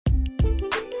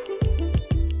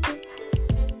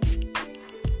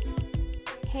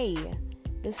Hey,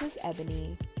 this is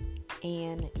Ebony,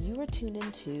 and you are tuned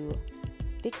into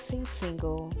Fixing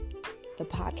Single, the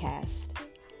podcast.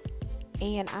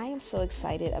 And I am so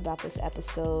excited about this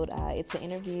episode. It's an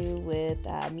interview with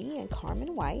me and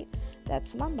Carmen White.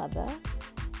 That's my mother.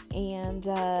 And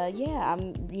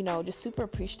I'm, just super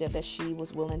appreciative that she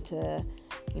was willing to,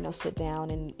 sit down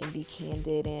and be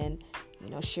candid and,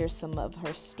 share some of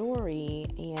her story.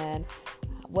 And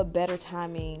what better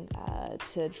timing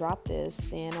to drop this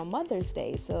than on Mother's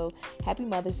Day. So happy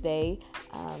Mother's Day.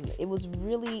 It was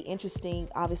really interesting,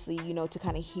 obviously, to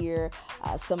kind of hear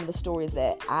some of the stories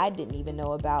that I didn't even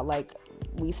know about. Like,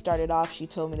 we started off, she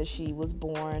told me that she was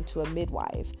born to a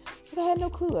midwife. But I had no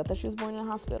clue. I thought she was born in a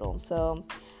hospital. So,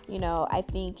 I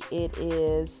think it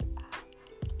is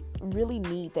really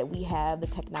neat that we have the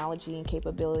technology and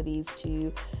capabilities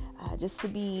to just to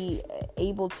be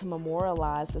able to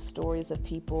memorialize the stories of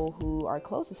people who are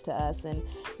closest to us and,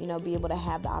 be able to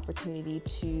have the opportunity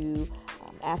to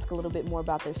ask a little bit more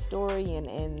about their story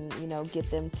and get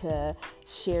them to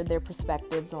share their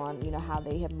perspectives on, how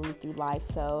they have moved through life.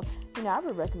 So, I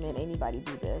would recommend anybody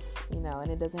do this,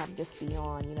 and it doesn't have to just be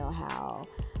on, how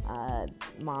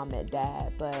mom met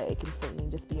dad, but it can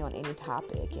certainly just be on any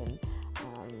topic. And,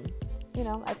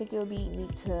 I think it would be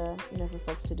neat to, for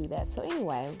folks to do that. So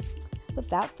anyway,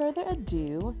 without further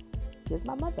ado, here's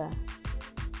my mother.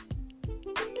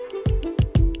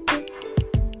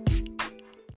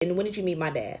 And when did you meet my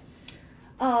dad?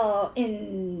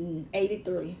 In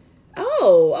 83.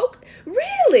 Oh, okay.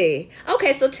 Really?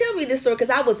 Okay, so tell me this story,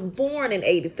 because I was born in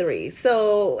 83.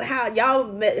 So how y'all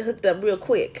hooked up real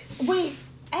quick? We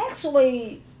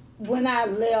actually, when I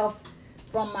left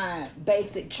from my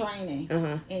basic training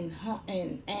in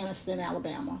Anniston,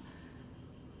 Alabama,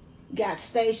 got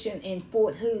stationed in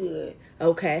Fort Hood.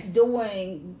 Okay.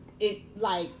 Doing it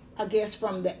I guess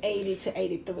from the 80 to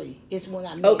 83 is when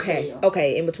I met there.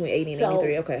 Okay, in between 80 and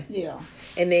 83, okay. Yeah.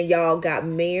 And then y'all got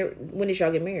married. When did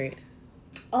y'all get married?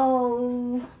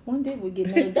 Oh, when did we get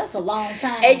married? That's a long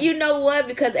time. And you know what?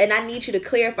 And I need you to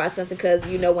clarify something, because,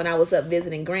 when I was up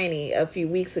visiting Granny a few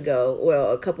weeks ago,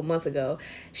 well, a couple months ago,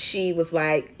 she was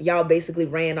like, y'all basically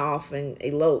ran off and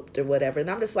eloped or whatever. And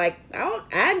I'm just like,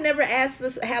 I never asked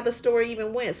this how the story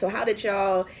even went. So how did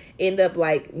y'all end up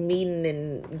meeting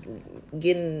and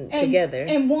getting together?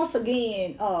 And once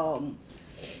again,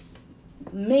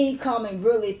 me coming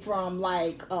really from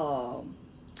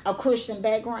a Christian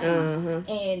background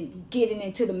and getting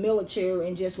into the military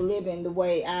and just living the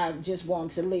way I just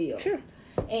wanted to live. Sure.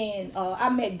 And I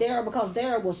met Daryl because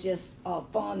Daryl was just a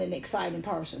fun and exciting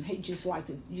person. He just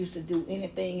used to do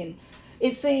anything, and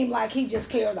it seemed like he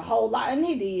just cared a whole lot, and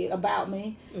he did, about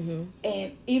me. Mm-hmm.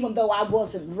 And even though I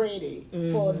wasn't ready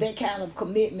for that kind of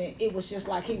commitment, it was just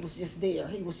like he was just there.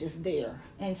 He was just there.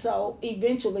 And so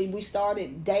eventually we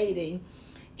started dating,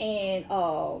 and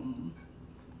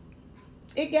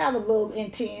it got a little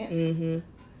intense,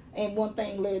 and one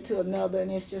thing led to another,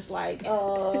 and it's just like,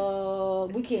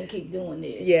 we can't keep doing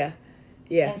this.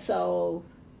 Yeah. And so,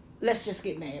 let's just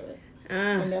get married.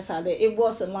 And that's how it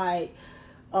wasn't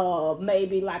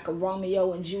maybe like a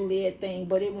Romeo and Juliet thing,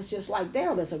 but it was just like,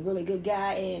 Daryl is a really good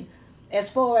guy, and as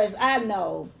far as I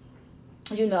know,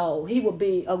 he would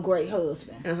be a great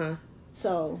husband.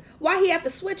 So why he have to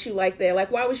switch you like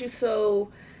that? Why was you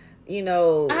so...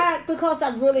 because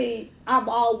I've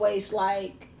always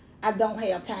I don't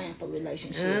have time for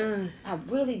relationships. I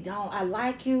really don't. I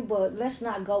like you, but let's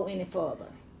not go any further.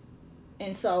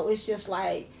 And so it's just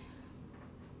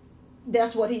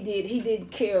that's what he did. He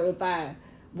didn't care if I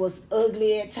was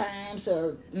ugly at times,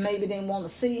 or maybe didn't want to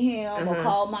see him, or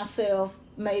call myself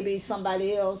maybe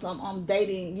somebody else. I'm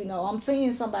dating, I'm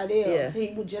seeing somebody else. Yeah.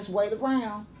 He would just wait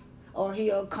around, or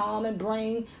he'll come and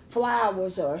bring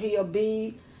flowers, or he'll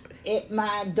be at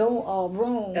my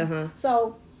room.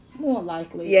 So more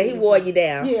likely, he wore you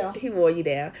down. Yeah, he wore you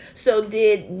down. So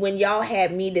when y'all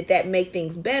had me, did that make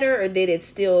things better, or did it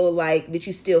still did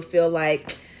you still feel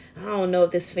like, I don't know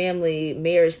if this family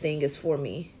marriage thing is for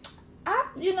me?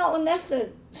 And that's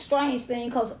the strange thing,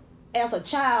 because as a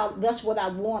child, that's what I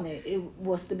wanted. It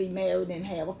was to be married and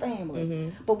have a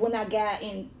family. But when I got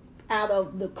out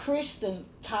of the Christian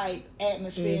type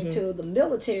atmosphere into the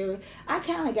military, I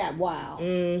kind of got wild.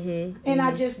 And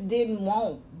I just didn't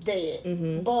want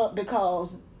that. But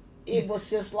because it was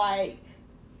just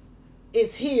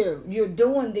it's here, you're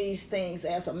doing these things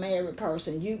as a married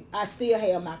person. I still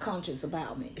have my conscience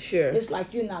about me. Sure. It's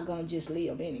you're not going to just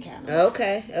live any kind of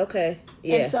way. Okay.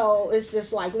 Yeah. And so it's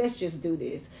just let's just do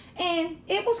this. And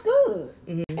it was good.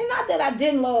 And not that I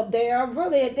didn't love Daryl.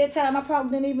 Really, at that time, I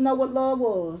probably didn't even know what love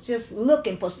was. Just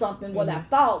looking for something what I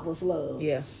thought was love.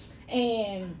 Yeah.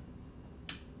 And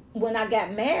when I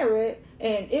got married,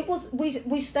 and it was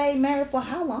we stayed married for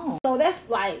how long? So that's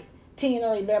like 10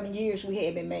 or 11 years we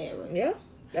had been married. Yeah,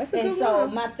 that's a good And so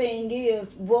one. my thing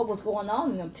is, what was going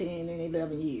on in them 10 and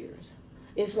 11 years?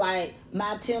 It's like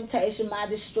my temptation, my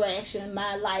distraction,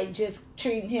 my like just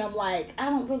treating him like I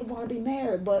don't really want to be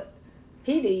married, but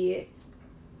he did.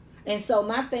 And so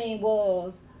my thing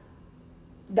was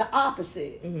the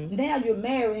opposite. Mm-hmm. Now you're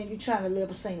married and you're trying to live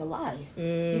a single life.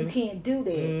 Mm-hmm. You can't do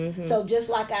that. Mm-hmm. So just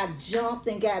like I jumped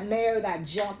and got married, I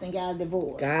jumped and got a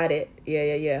divorce. Got it.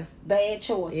 Yeah. Bad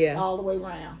choices Yeah. all the way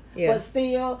around. Yeah. But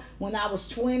still, when I was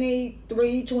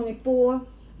 23, 24,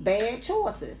 bad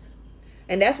choices.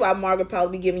 And that's why Margaret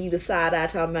probably be giving you the side eye,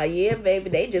 talking about, yeah, baby,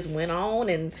 they just went on,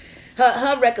 and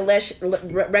her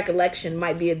recollection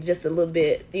might be just a little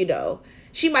bit, you know,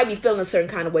 she might be feeling a certain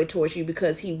kind of way towards you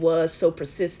because he was so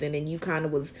persistent and you kind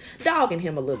of was dogging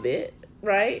him a little bit,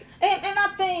 right? And I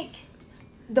think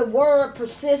the word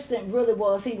persistent really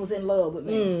was he was in love with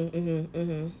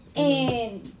me.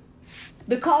 And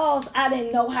because I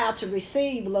didn't know how to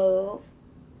receive love,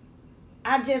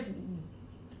 I just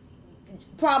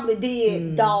probably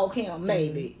did dog him,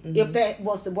 maybe, if that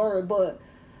was the word. But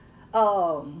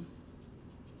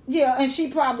yeah, and she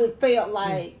probably felt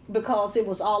like because it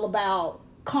was all about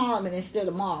Carmen instead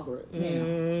of Margaret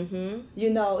now. You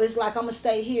know, it's like I'm gonna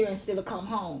stay here instead of come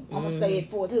home. I'm gonna stay at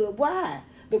Fort Hood. Why?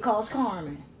 Because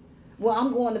Carmen. Well,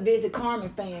 I'm going to visit Carmen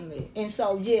family, and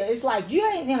so yeah, it's like you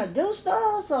ain't introduced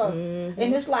us, or and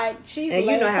it's like she's And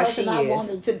the you know how last person she I is.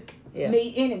 wanted to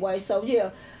meet anyway. So yeah,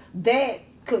 that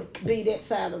could be that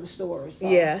side of the story. So.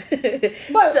 Yeah.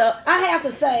 But So, I have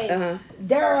to say,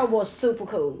 Daryl was super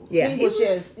cool. Yeah, he was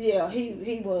just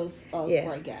he was a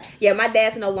great guy. yeah, my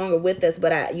dad's no longer with us,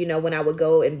 but you know, when I would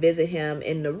go and visit him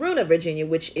in Naruna, Virginia,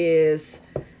 which is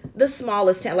the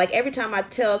smallest town. Like every time I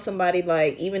tell somebody,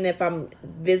 like even if I'm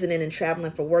visiting and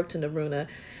traveling for work to Naruna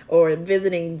or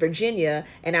visiting Virginia,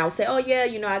 and I'll say, oh yeah,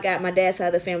 you know, I got my dad's side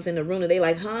of the family's in Naruna. They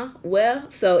like, huh? Well,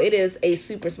 so it is a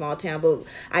super small town, but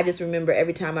I just remember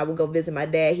every time I would go visit my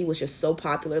dad, he was just so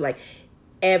popular. Like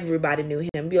everybody knew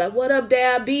him. Be like, what up,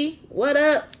 Dad B? What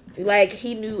up? Like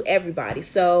he knew everybody.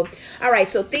 So, all right.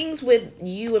 So things with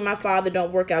you and my father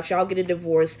don't work out. Y'all get a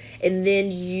divorce, and then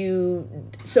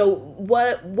So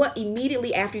what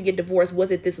immediately after you get divorced, was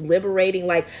it this liberating?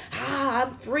 Like,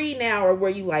 I'm free now, or were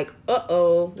you like,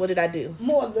 what did I do?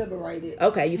 More liberated.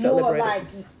 Okay, you felt more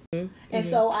liberated. like, and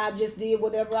so I just did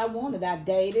whatever I wanted. I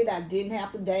dated. I didn't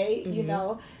have to date. You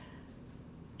know,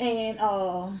 and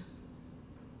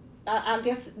I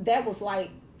guess that was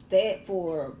like that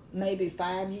for maybe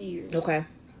 5 years. Okay.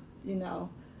 You know,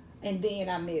 and then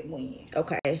I met Wynn.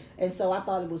 Okay. And so I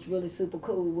thought it was really super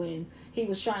cool when he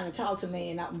was trying to talk to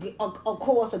me. And of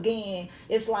course, again,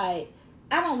 it's like,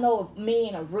 I don't know if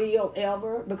men are real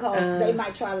ever, because they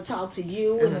might try to talk to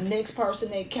you and the next person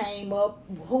that came up,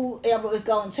 whoever is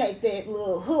going to take that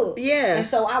little hook. Yeah. And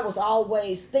so I was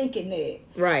always thinking that.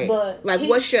 Right. But like,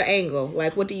 what's your angle?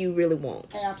 Like, what do you really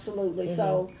want? Absolutely.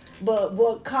 So, but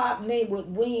what caught me with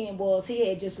Wynn was he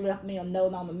had just left me a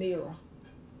note on the mirror,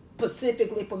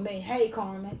 specifically for me. Hey,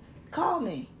 Carmen, call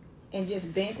me. And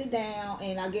just bent it down,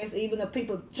 and I guess even the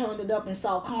people turned it up and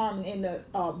saw Carmen in the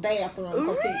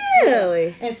bathroom.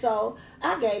 Really? And so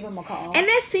I gave him a call. And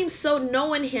that seems so,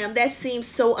 knowing him, that seems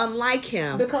so unlike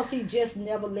him. Because he just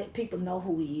never let people know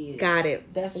who he is. Got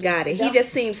it. Got it. He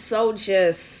just seems so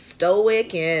just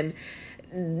stoic and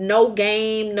no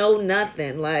game, no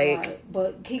nothing. Like, right.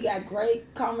 But he got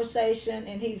great conversation,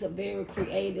 and he's a very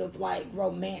creative, like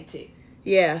romantic.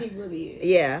 Yeah. He really is.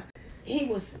 Yeah. He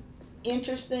was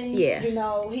interesting. Yeah. You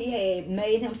know, he had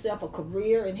made himself a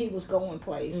career, and he was going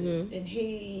places, and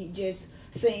he just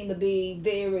seemed to be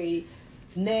very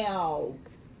now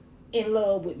in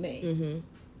love with me.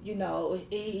 You know,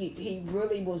 he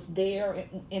really was there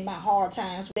in my hard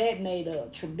times. That made a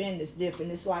tremendous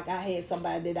difference. It's like I had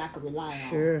somebody that I could rely on.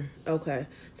 Sure. Okay.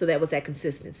 So that was that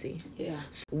consistency. Yeah.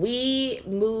 We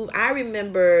moved, I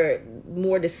remember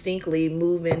more distinctly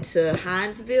moving to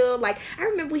Hinesville. Like, I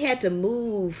remember we had to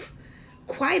move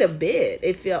quite a bit.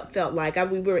 It felt like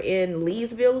we were in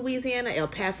Leesville, Louisiana, El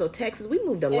Paso, Texas. We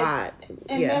moved a lot.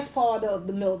 And that's part of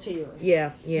the military.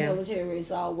 Yeah. Military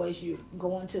is always you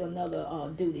going to another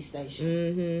duty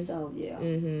station. So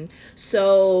yeah.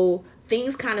 So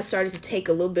things kind of started to take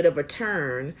a little bit of a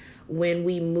turn when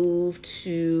we moved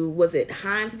to, was it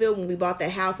Hinesville, when we bought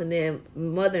that house, and then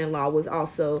mother-in-law was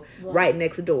also right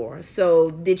next door. So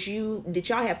did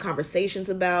y'all have conversations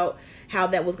about how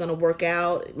that was going to work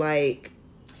out? Like,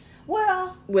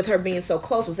 well, with her being so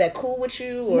close, was that cool with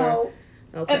you? Or? No.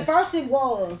 Okay. At first it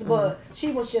was, but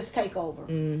she was just takeover.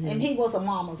 And he was a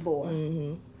mama's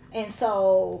boy. And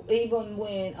so even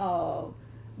when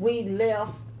we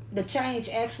left, the change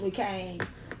actually came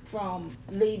from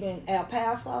leaving El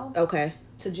Paso Okay.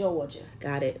 to Georgia.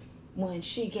 Got it. When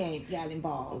she got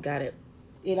involved. Got it.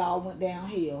 It all went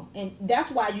downhill. And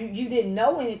that's why you didn't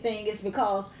know anything. It's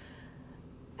because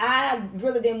I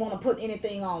really didn't want to put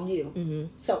anything on you. Mm-hmm.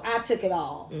 So I took it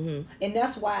all. Mm-hmm. And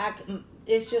that's why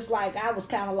it's just like I was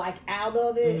kind of like out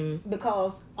of it Mm-hmm.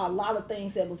 because a lot of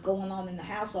things that was going on in the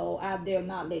household, I dare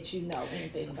not let you know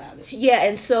anything about it. Yeah,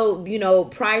 and so,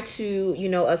 prior to,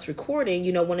 us recording,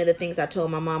 one of the things I told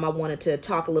my mom I wanted to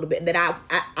talk a little bit that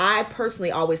I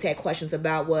personally always had questions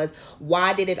about was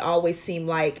why did it always seem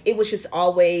like it was just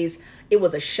always, it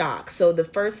was a shock. So the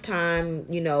first time,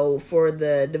 for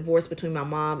the divorce between my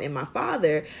mom and my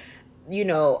father,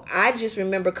 I just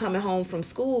remember coming home from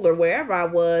school or wherever I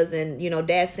was and,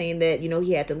 dad saying that,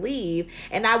 he had to leave.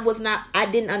 And I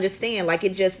didn't understand. Like,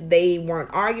 it just, they weren't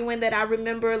arguing that I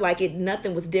remember. Like,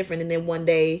 nothing was different. And then one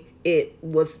day they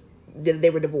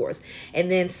were divorced.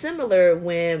 And then similar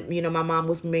when, my mom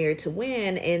was married to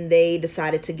Win and they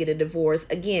decided to get a divorce.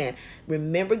 Again,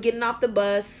 remember getting off the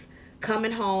bus,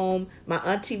 coming home, my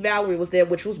auntie Valerie was there,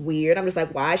 which was weird. I'm just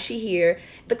like, why is she here?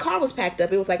 The car was packed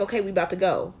up. It was like, okay, we about to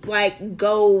go. Like,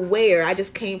 go where? I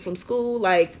just came from school.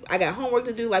 Like, I got homework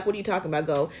to do. Like, what are you talking about?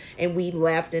 Go. And we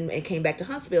left and came back to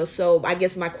Huntsville. So I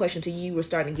guess my question to you, we're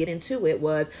starting to get into it,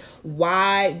 was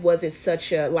why was it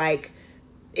such a, like,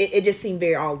 it just seemed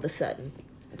very all of a sudden,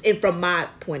 and from my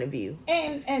point of view.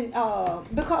 And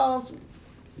because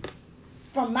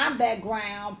from my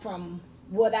background, from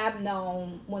what I've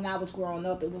known when I was growing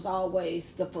up, it was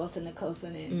always the fussing and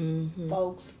cussing and Mm-hmm.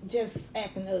 folks just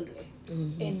acting ugly.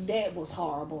 Mm-hmm. And that was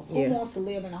horrible. Yeah. Who wants to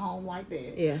live in a home like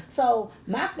that? Yeah. So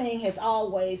my thing has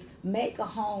always make a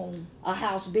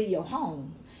house be your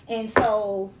home. And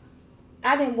so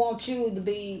I didn't want you to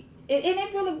be, and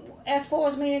it really, as far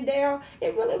as me and Daryl,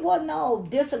 it really wasn't no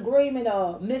disagreement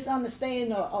or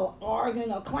misunderstanding or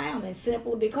arguing or clowning,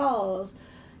 simply because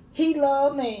he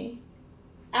loved me.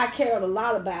 I cared a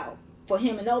lot about for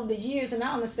him, and over the years, and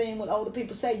I understand when older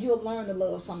people say you'll learn to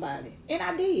love somebody, and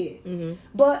I did. Mm-hmm.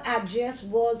 But I just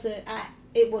wasn't.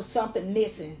 It was something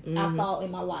missing. Mm-hmm. I thought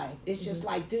in my life. It's just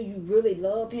like, do you really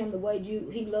love him the way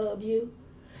he loved you?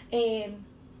 And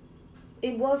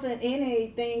it wasn't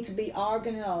anything to be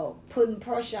arguing or putting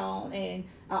pressure on. And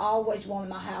I always wanted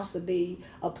my house to be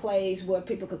a place where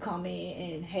people could come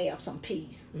in and have some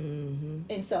peace. Mm-hmm.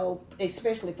 And so,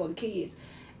 especially for the kids.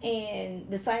 And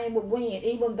the same with Win,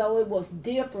 even though it was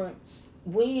different,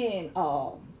 Win,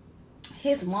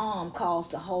 his mom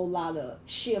caused a whole lot of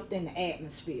shift in the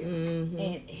atmosphere. Mm-hmm.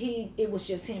 And it was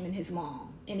just him and his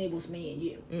mom, and it was me and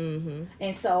you. Mm-hmm.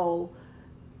 And so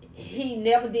he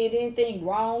never did anything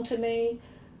wrong to me,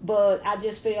 but I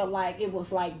just felt like it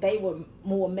was like they were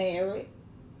more married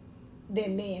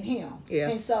than me and him. Yeah.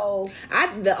 And so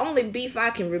the only beef I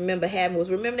can remember having was,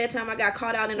 remember that time I got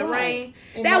caught out in the rain?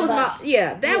 And That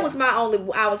nobody- was my only,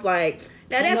 I was like,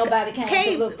 now And that's nobody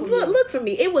came to look for you.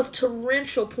 me. It was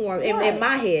torrential pouring in Right.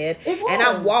 my head. It And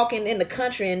I'm was. walking in the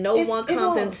country and no one It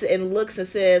comes was. and looks and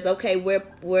says, okay, where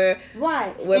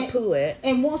right. Pooh at?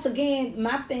 And once again,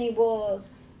 my thing was,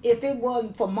 if it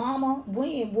wasn't for Mama,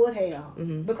 Win would have.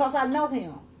 Mm-hmm. Because I know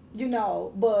him,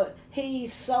 but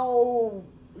he's so,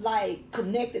 like,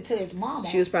 connected to his mama.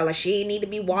 She was probably like, she ain't need to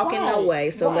be walking no Right, way,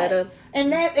 so right. let her.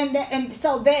 And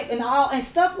so that and all and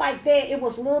stuff like that, it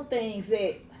was little things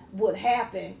that would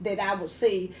happen that I would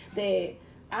see that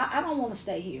I don't want to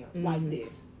stay here like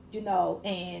this.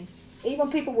 And even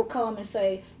people would come and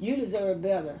say, you deserve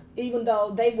better. Even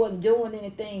though they wasn't doing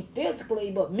anything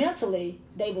physically, but mentally,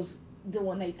 they was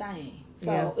doing their thing.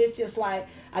 So Yeah. it's just like,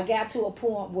 I got to a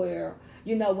point where,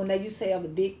 when they used to have the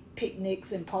big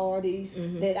picnics and parties,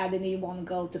 that I didn't even want to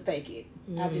go to fake it.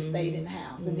 I just stayed in the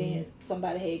house. And then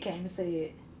somebody had came and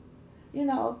said,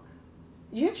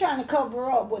 you're trying to cover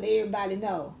up what everybody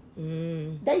know.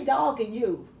 They dogging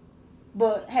you.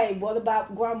 But hey, what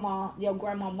about your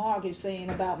grandma Margaret saying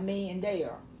about me and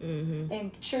Dare?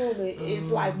 And truly, it's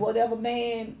like whatever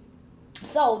man,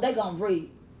 so they gonna read.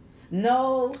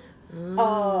 No,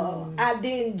 I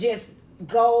didn't just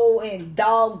go and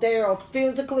dog Dare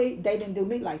physically. They didn't do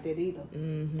me like that either.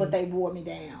 But they wore me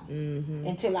down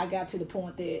until I got to the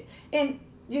point that, and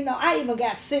I even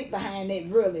got sick behind that,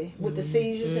 really, with the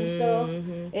seizures and stuff.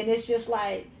 And it's just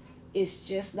like, it's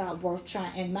just not worth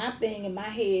trying. And my thing in my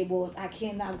head was, I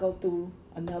cannot go through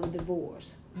another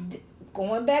divorce.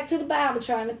 Going back to the Bible,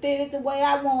 trying to fit it the way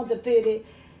I want to fit it,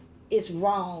 it's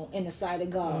wrong in the sight of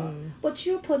God. But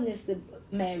you're putting this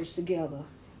marriage together.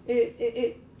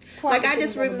 Like, I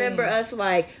just remember us,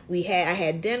 like, I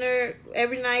had dinner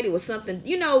every night. It was something,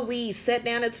 we sat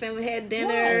down as family, had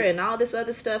dinner and all this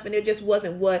other stuff. And it just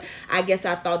wasn't what I guess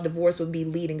I thought divorce would be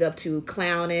leading up to,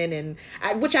 clowning.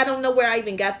 Which I don't know where I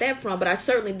even got that from. But I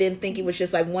certainly didn't think it was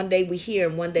just like one day we here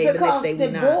and one day the next day we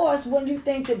not. Because divorce, when you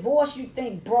think divorce, you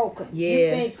think broken. Yeah. You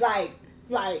think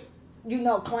like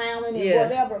clowning and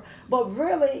whatever. But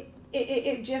really,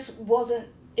 it just wasn't.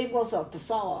 It was a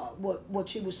facade,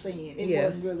 what you were seeing. It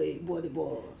wasn't really what it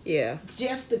was. Yeah.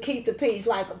 Just to keep the peace.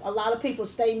 Like, a lot of people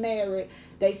stay married,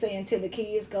 they say, until the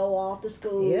kids go off to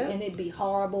school. Yeah. And it'd be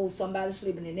horrible. Somebody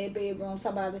sleeping in their bedroom.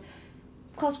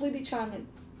 Because we be trying to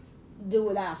do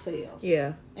it ourselves.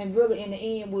 Yeah. And really, in the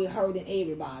end, we're hurting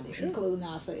everybody, including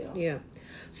ourselves. Yeah.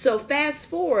 So fast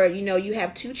forward, you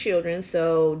have 2 children.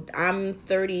 So I'm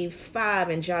 35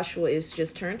 and Joshua is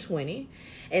just turned 20.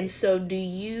 And so do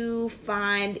you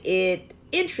find it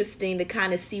interesting to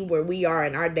kind of see where we are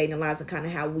in our dating lives and kind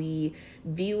of how we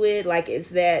view it? Like,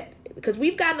 is that, because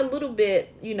we've gotten a little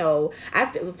bit, I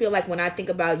feel like when I think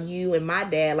about you and my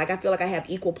dad, like, I feel like I have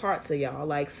equal parts of y'all.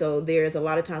 Like, so there's a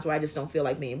lot of times where I just don't feel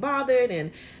like being bothered,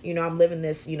 and, I'm living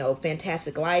this,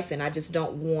 fantastic life, and I just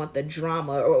don't want the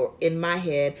drama, or in my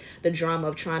head, the drama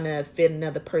of trying to fit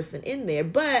another person in there.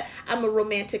 But I'm a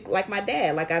romantic like my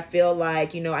dad. Like, I feel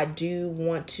like, I do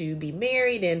want to be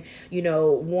married and,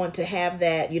 want to have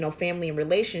that, family and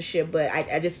relationship, but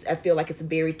I feel like it's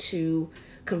very two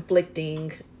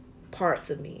conflicting parts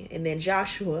of me. And then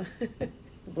Joshua,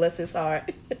 bless his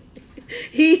heart,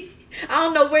 I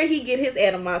don't know where he get his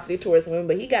animosity towards women,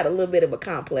 but he got a little bit of a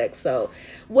complex. So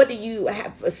what do you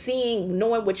have,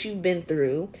 knowing what you've been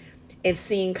through and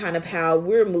seeing kind of how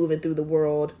we're moving through the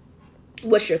world,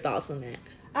 what's your thoughts on that?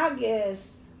 I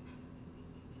guess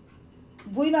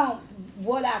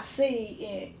what I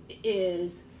see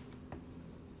is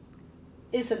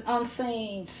it's an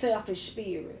unseen selfish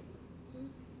spirit.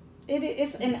 It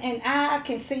is, and I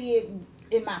can see it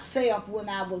in myself when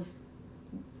I was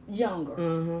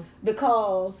younger,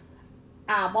 because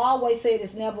I've always said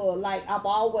it's never like, I've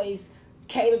always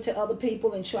catered to other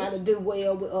people and try to do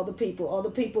well with other people.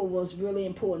 Other people was really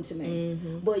important to me,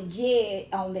 but yet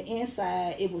on the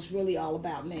inside it was really all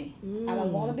about me. I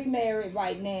don't want to be married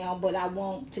right now, but I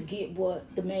want to get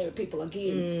what the married people are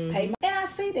getting. And I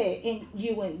see that in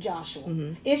you and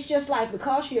Joshua. It's just like,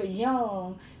 because you're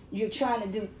young, you're trying to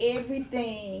do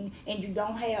everything, and you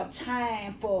don't have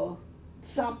time for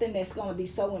something that's going to be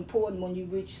so important when you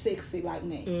reach 60 like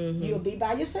me. You'll be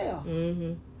by yourself.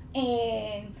 And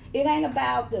it ain't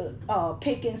about the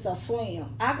pickings or slim.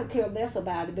 I could care less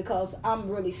about it, because I'm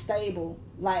really stable,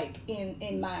 like,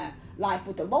 in my life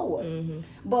with the Lord.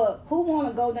 But who want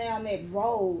to go down that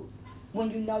road when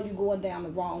you know you're going down the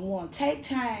wrong one? Take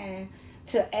time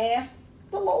to ask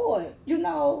the Lord,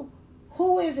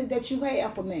 who is it that you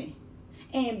have for me?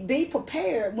 And be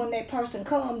prepared when that person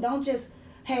comes. Don't just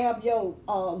have your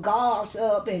guards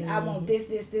up and I want this,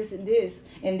 and this,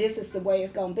 and this is the way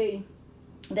it's going to be.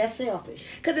 That's selfish.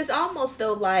 Because it's almost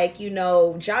though like,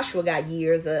 Joshua got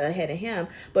years ahead of him.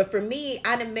 But for me,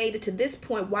 I done made it to this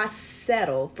point. Why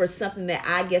settle for something that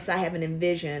I guess I haven't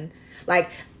envisioned?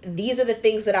 Like, these are the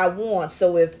things that I want.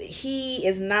 So if he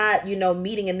is not,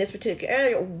 meeting in this particular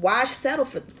area, why settle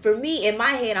for me? In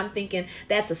my head, I'm thinking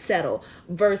that's a settle,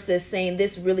 versus saying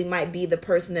this really might be the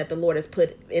person that the Lord has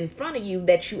put in front of you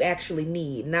that you actually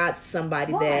need, not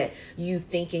somebody that you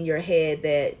think in your head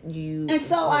that you. And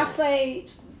so I say,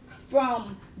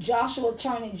 from Joshua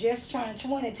just turning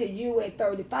 20 to you at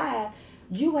 35,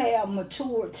 you have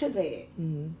matured to that.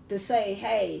 To say,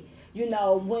 hey,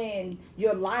 when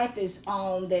your life is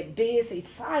on that busy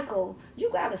cycle,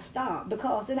 you got to stop,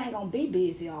 because it ain't going to be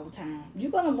busy all the time. You're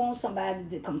going to want somebody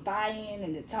to confide in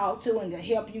and to talk to and to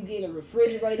help you get a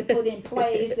refrigerator put in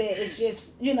place that it's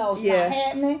just, it's not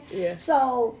happening. Yeah.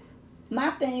 So my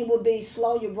thing would be,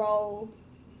 slow your roll,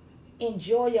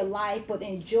 enjoy your life, but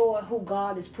enjoy who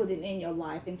God is putting in your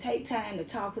life, and take time to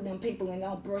talk to them people, and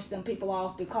don't brush them people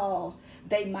off because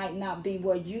they might not be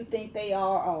where you think they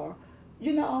are, or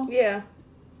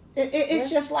it's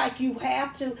just like you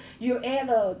have to. You're at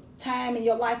a time in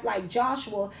your life like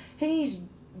Joshua. He's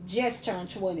just turned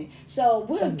 20, so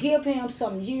we'll give him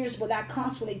some years, but I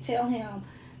constantly tell him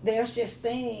there's just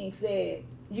things that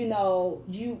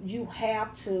you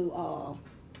have to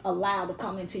allow to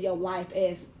come into your life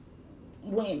as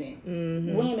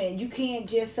women. You can't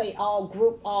just say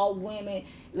all women,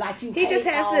 like you. He just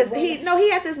has this. Women. He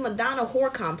has this Madonna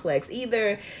whore complex.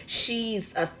 Either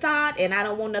she's a thought and I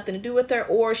don't want nothing to do with her,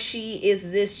 or she is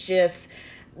this just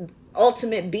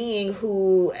ultimate being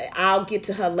who I'll get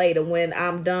to her later when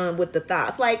I'm done with the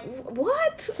thoughts. Like,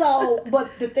 what? So,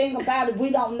 but the thing about it, we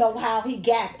don't know how he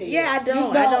got there. Yeah, I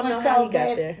don't know so how he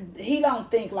got there. He don't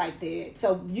think like that.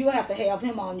 So you have to have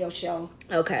him on your show.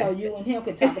 Okay. So you and him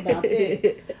can talk about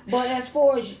that. But as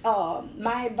far as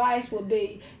my advice would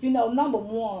be, number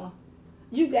one,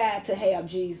 you got to have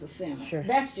Jesus center. Sure.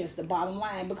 That's just the bottom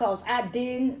line, because I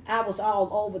was all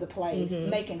over the place,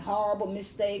 making horrible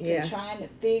mistakes and trying to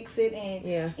fix it,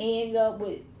 and ended up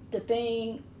with the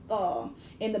thing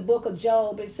in the book of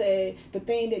Job. It said the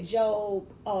thing that Job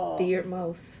feared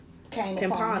most came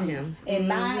upon him. And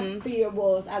my fear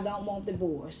was, I don't want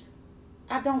divorce.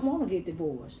 I don't want to get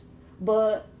divorced.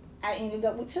 But I ended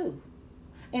up with 2.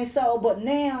 And so, but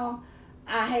now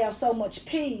I have so much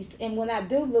peace, and when I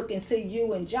do look and see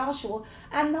you and Joshua,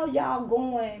 I know y'all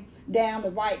going down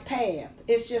the right path.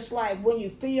 It's just like when you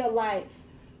feel like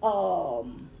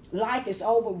life is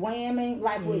overwhelming,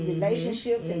 like with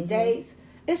relationships and dates,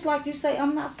 it's like you say,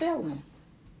 I'm not settling.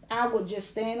 I would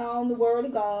just stand on the word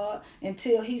of God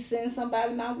until he sends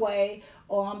somebody my way,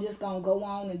 or I'm just going to go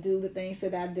on and do the things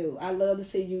that I do. I love to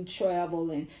see you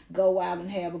travel and go out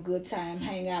and have a good time,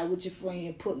 hang out with your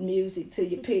friend, put music to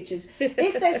your pictures.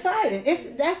 It's exciting.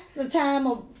 That's the time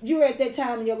you're at that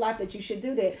time in your life that you should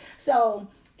do that. So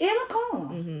it'll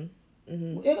come.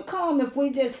 It'll come if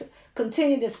we just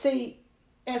continue to see,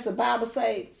 as the Bible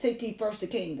say, seek ye first the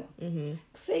kingdom.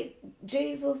 Seek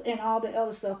Jesus, and all the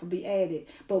other stuff will be added.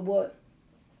 But what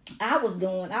I was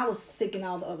doing, I was seeking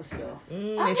all the other stuff.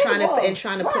 And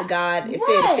trying to put God,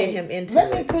 fit him into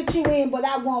Let me fit you in, but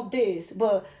I want this.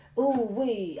 But,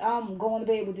 I'm going to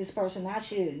bed with this person. I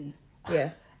shouldn't. Yeah.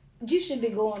 You should be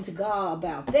going to God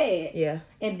about that. Yeah.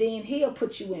 And then he'll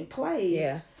put you in place.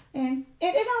 Yeah. And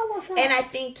it all works out. And I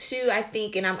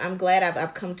think, and I'm glad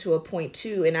I've come to a point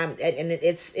too, and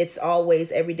it's always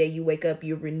every day you wake up,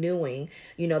 you're renewing,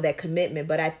 that commitment.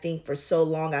 But I think for so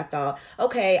long I thought,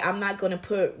 okay, I'm not going to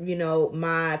put,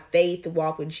 my faith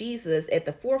walk with Jesus at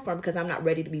the forefront because I'm not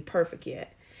ready to be perfect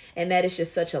yet. And that is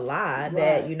just such a lie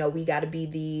that, we got to be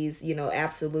these,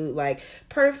 absolute like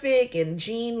perfect and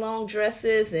jean long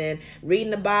dresses and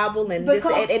reading the Bible and this.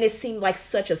 And it seemed like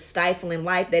such a stifling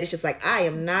life that it's just like, I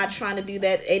am not trying to do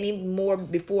that anymore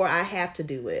before I have to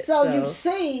do it. So you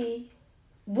see,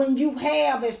 when you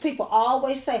have, as people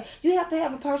always say, you have to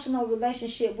have a personal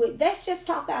relationship with, that's just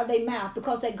talk out of their mouth,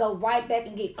 because they go right back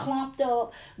and get clumped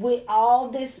up with all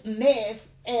this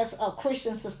mess as a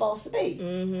Christian's supposed to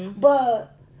be.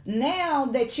 But now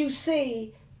that you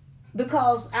see,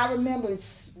 because I remember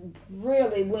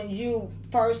really when you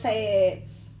first had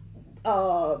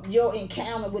your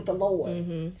encounter with the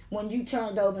Lord, when you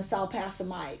turned over and saw Pastor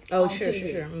Mike on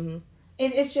TV. Sure.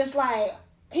 It's just like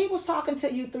he was talking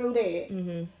to you through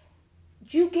that.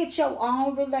 You get your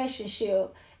own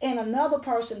relationship. And another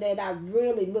person that I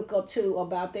really look up to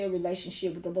about their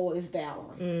relationship with the Lord is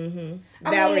Valerie.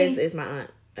 Valerie is my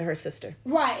aunt. Her sister.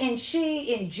 Right, and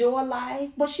she enjoy life,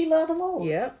 but she love the Lord.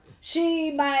 Yep.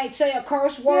 She might say a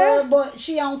curse word, but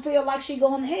she don't feel like she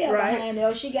going to hell behind it,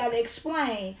 or she got to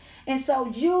explain. And so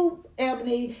you,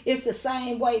 Ebony, it's the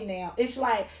same way now. It's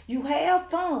like you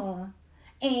have fun,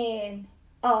 and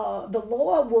the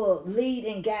Lord will lead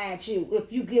and guide you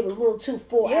if you get a little too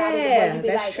far out of the way. You be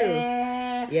like, true.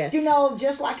 Yes.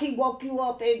 Just like he woke you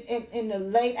up in the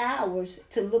late hours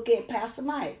to look at Pastor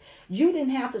Mike. You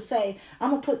didn't have to say, I'm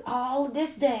going to put all of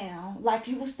this down like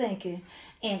you was thinking,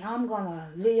 and I'm going to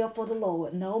live for the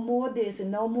Lord. No more this and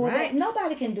no more that.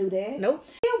 Nobody can do that. Nope.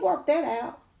 He'll work that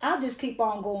out. I'll just keep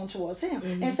on going towards him.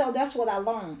 And so that's what I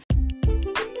learned.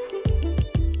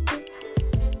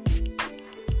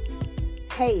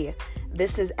 Hey,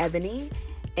 this is Ebony,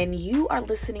 and you are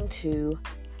listening to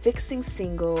Fixing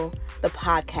Single, the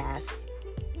podcast.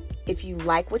 If you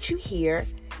like what you hear,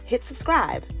 hit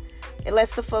subscribe. It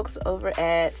lets the folks over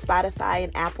at Spotify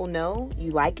and Apple know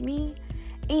you like me,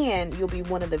 and you'll be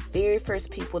one of the very first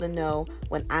people to know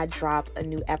when I drop a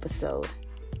new episode.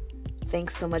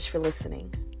 Thanks so much for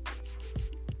listening.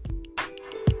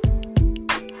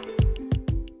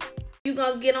 You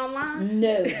gonna get online?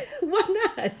 No.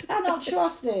 Why not? I don't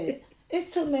trust it.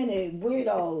 It's too many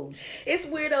weirdos. It's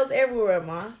weirdos everywhere,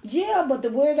 Ma. Yeah, but the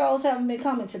weirdos haven't been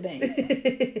coming to me.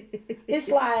 It's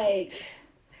like,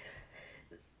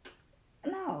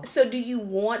 no. So do you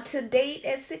want to date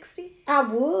at 60? I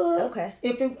would. Okay.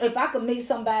 If I could meet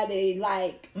somebody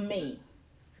like me.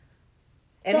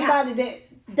 And somebody that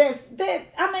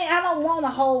I mean, I don't want a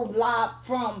whole lot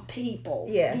from people.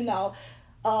 Yes.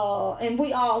 And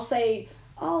we all say,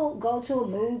 oh, go to a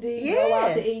movie, go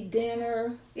out to eat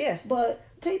dinner. Yeah. But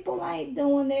people ain't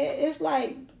doing that. It's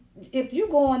like if you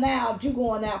going out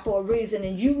for a reason,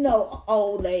 and you know,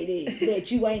 old lady,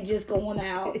 that you ain't just going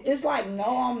out. It's like, no,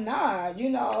 I'm not, you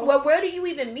know. Well, where do you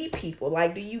even meet people?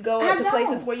 Like, do you go to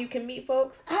places where you can meet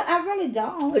folks? I really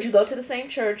don't. Because you go to the same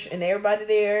church and everybody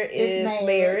there is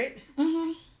married.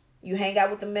 Mm-hmm. You hang out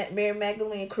with the Mary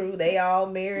Magdalene crew. They all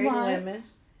married women.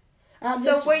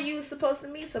 So where you supposed to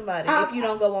meet somebody if you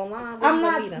don't go online? Where you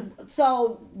gonna meet them?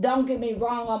 So don't get me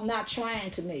wrong. I'm not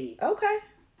trying to meet. Okay.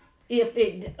 If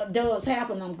it does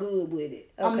happen, I'm good with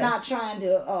it. Okay. I'm not trying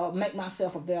to make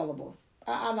myself available.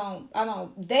 I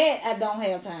don't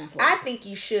have time for. I think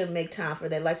you should make time for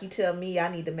that. Like you tell me, I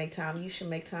need to make time. You should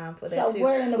make time for that too. So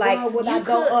where in the world would I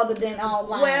go other than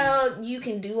online? Well, you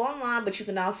can do online, but you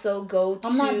can also go to.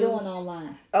 I'm not doing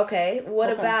online. Okay. What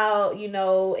about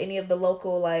any of the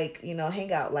local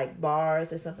hangout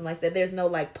bars or something like that? There's no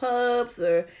pubs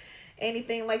or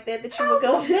anything like that you would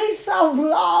go to? Be so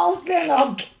lost in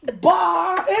a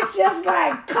bar. It's just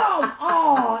like, come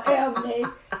on, Ebony.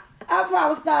 I'll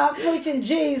probably start preaching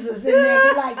Jesus and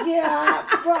then be like, yeah,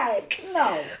 right. No.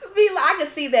 I can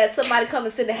see that somebody come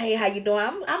and say, hey, how you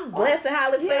doing? I'm blessed and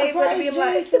highly favored. Praise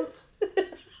Jesus.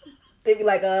 They be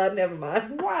like, never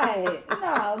mind. Right.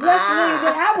 No, let's leave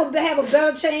it. I would have a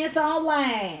better chance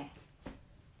online.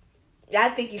 I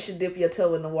think you should dip your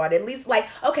toe in the water. At least,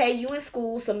 you in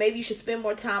school, so maybe you should spend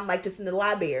more time, just in the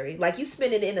library. You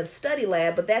spend it in a study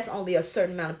lab, but that's only a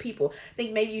certain amount of people. I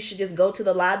think maybe you should just go to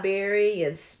the library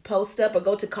and post up, or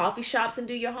go to coffee shops and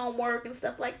do your homework and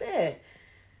stuff like that.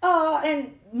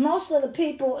 And most of the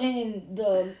people in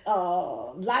the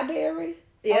library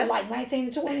are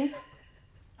 19 to 20.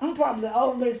 I'm probably the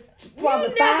oldest. Probably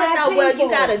you never know. People. Well, you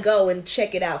gotta go and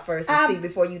check it out first and see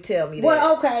before you tell me that.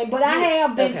 Well, okay, but I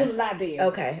have been to the library.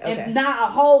 Okay. And not a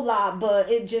whole lot, but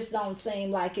it just don't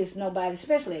seem like it's nobody,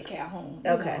 especially at Calhoun.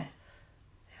 Okay.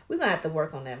 We're gonna have to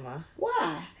work on that, Ma.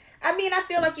 Why? I mean, I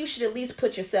feel like you should at least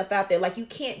put yourself out there. You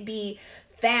can't be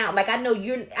found. I know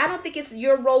I don't think it's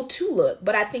your role to look,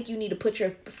 but I think you need to put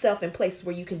yourself in places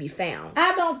where you can be found.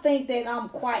 I don't think that I'm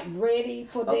quite ready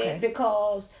for that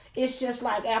because it's just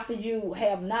after you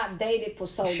have not dated for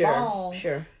so long.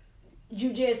 Sure.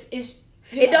 You just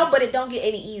But it don't get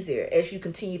any easier as you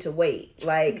continue to wait.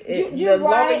 The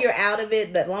longer you're out of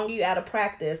it, the longer you're out of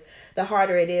practice, the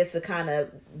harder it is to kind of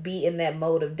be in that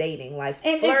mode of dating,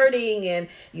 and flirting and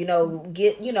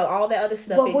get all that other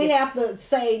stuff. But we have to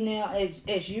say now,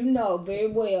 as you know very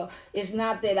well, it's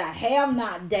not that I have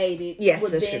not dated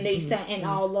within these times, and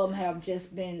all of them have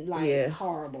just been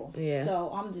horrible. Yeah.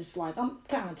 So I'm just I'm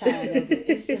kind of tired of it.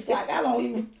 It's just I don't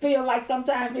even feel like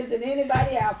sometimes isn't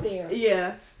anybody out there.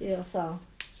 Yeah. Yeah. So.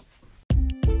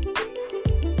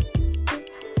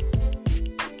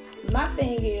 My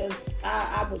thing is,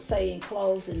 I would say in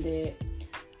closing that,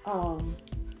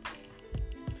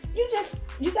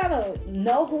 you gotta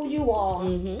know who you are,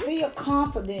 feel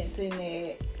confidence in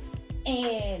that,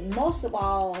 and most of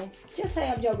all, just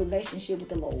have your relationship with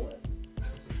the Lord.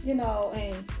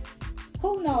 And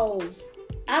who knows?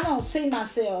 I don't see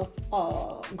myself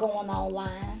going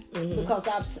online because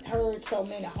I've heard so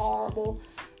many horrible.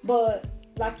 But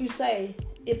like you say,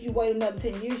 if you wait another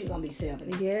 10 years, you're gonna be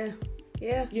 70. Yeah.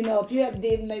 Yeah. If you have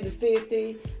did maybe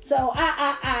 50. So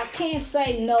I can't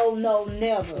say no,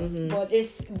 never. But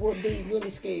it would be really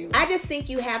scary. I just think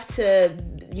you have to,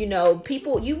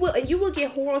 people, you will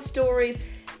get horror stories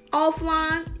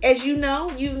offline. As you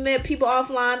know, you've met people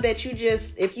offline that you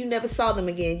just, if you never saw them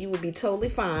again, you would be totally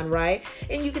fine, right?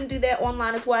 And you can do that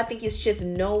online as well. I think it's just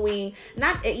knowing,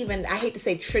 not even, I hate to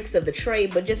say tricks of the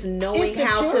trade, but just knowing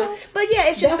how to, but yeah,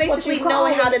 it's just basically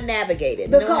knowing how to navigate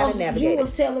it. Because you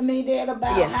was telling me that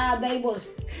about how they was.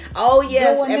 Oh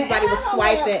yes, everybody was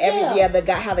swiping.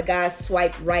 How the guys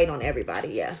swipe right on everybody.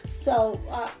 Yeah. So.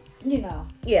 Yeah.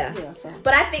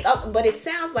 But I think, but it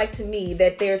sounds like to me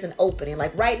that there's an opening.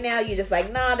 Right now, you're just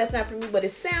nah, that's not for me. But it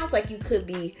sounds like you could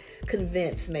be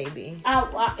convinced, maybe.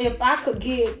 If I could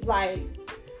get the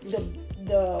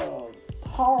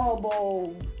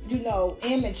horrible,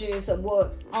 images of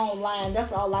what online.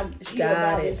 That's all I hear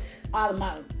about is out of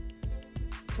my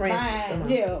mind.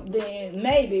 Yeah, then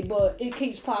maybe. But it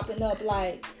keeps popping up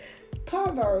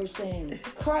perverts and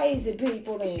crazy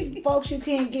people and folks you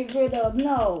can't get rid of.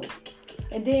 No,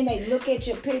 and then they look at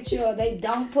your picture or they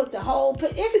don't put the whole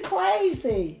picture. It's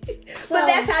crazy. So, but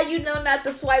that's how you know not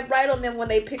to swipe right on them when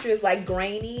they picture is like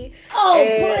grainy.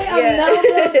 Another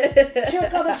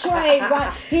trick of the trade.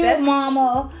 Right here,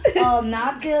 mama.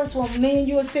 Not this one. Me and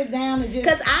you'll sit down and just.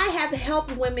 Because I have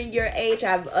helped women your age.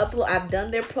 I've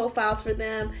done their profiles for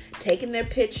them, taken their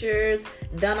pictures,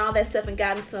 done all that stuff, and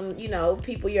gotten some,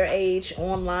 people your age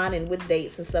online and with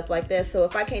dates and stuff like that. So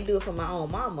if I can't do it for my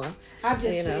own mama, I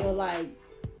just feel like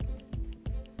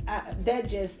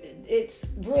it's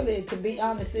really, to be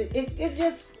honest, it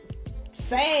just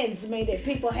saddens me that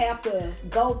people have to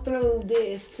go through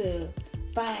this to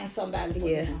find somebody for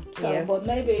them. So, but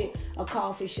maybe a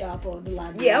coffee shop or the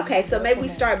library. Yeah, okay. So maybe we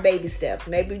start baby steps.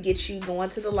 Maybe get you going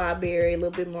to the library a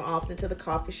little bit more often, to the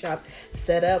coffee shop,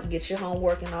 set up, get your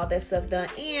homework and all that stuff done.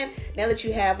 And now that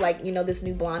you have this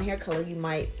new blonde hair color, you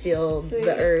might feel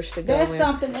the urge to go. There's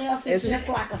something else. It's just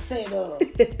like a setup.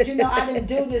 I didn't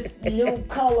do this new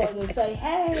color to say,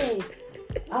 hey,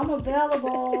 I'm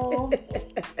available.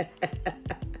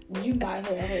 You might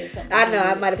have had something. I know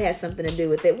I might have had something to do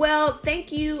with it. Well,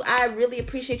 thank you. I really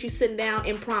appreciate you sitting down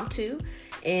impromptu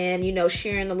and,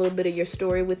 sharing a little bit of your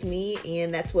story with me.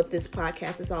 And that's what this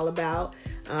podcast is all about.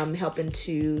 Helping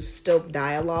to stoke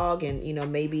dialogue and,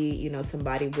 maybe,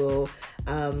 somebody will,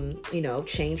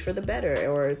 change for the better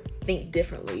or think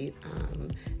differently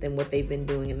than what they've been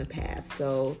doing in the past.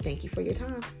 So thank you for your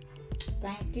time.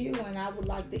 Thank you. And I would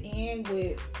like to end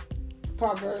with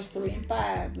Proverbs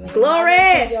 3:5.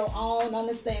 Glory! To your own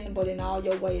understanding, but in all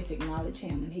your ways acknowledge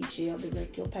him, and he shall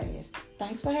direct your path.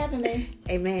 Thanks for having me.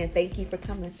 Amen. Thank you for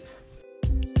coming.